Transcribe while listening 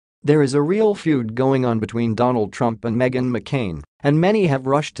There is a real feud going on between Donald Trump and Meghan McCain, and many have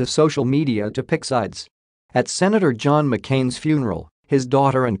rushed to social media to pick sides. At Senator John McCain's funeral, his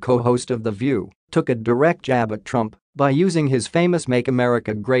daughter and co-host of The View took a direct jab at Trump by using his famous "Make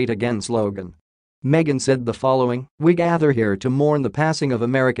America Great Again" slogan. Meghan said the following: "We gather here to mourn the passing of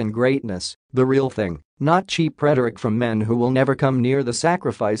American greatness, the real thing, not cheap rhetoric from men who will never come near the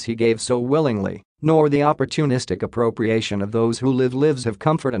sacrifice he gave so willingly, nor the opportunistic appropriation of those who live lives of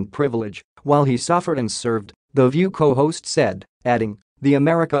comfort and privilege while he suffered and served," The View co-host said, adding, "The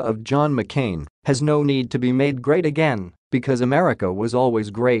America of John McCain has no need to be made great again because America was always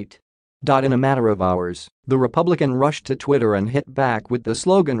great." In a matter of hours, the Republican rushed to Twitter and hit back with the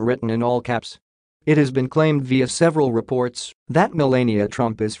slogan written in all caps. It has been claimed via several reports that Melania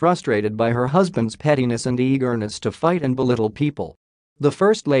Trump is frustrated by her husband's pettiness and eagerness to fight and belittle people. The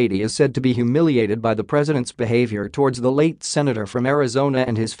First Lady is said to be humiliated by the president's behavior towards the late senator from Arizona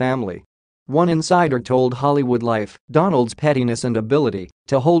and his family. One insider told Hollywood Life, "Donald's pettiness and ability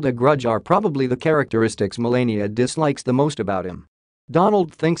to hold a grudge are probably the characteristics Melania dislikes the most about him.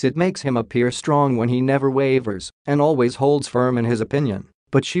 Donald thinks it makes him appear strong when he never wavers and always holds firm in his opinion,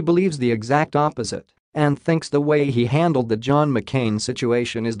 but she believes the exact opposite and thinks the way he handled the John McCain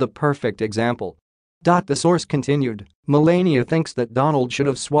situation is the perfect example." The source continued, "Melania thinks that Donald should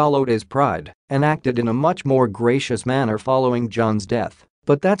have swallowed his pride and acted in a much more gracious manner following John's death,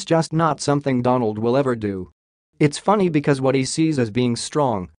 but that's just not something Donald will ever do. It's funny because what he sees as being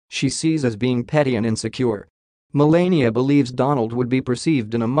strong, she sees as being petty and insecure." Melania believes Donald would be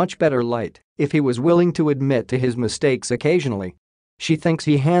perceived in a much better light if he was willing to admit to his mistakes occasionally. She thinks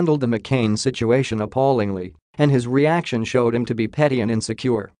he handled the McCain situation appallingly, and his reaction showed him to be petty and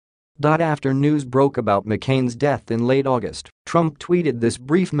insecure. After news broke about McCain's death in late August, Trump tweeted this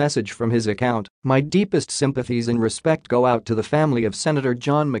brief message from his account: "My deepest sympathies and respect go out to the family of Senator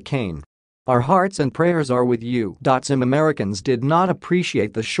John McCain. Our hearts and prayers are with you." Some Americans did not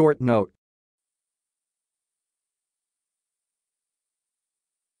appreciate the short note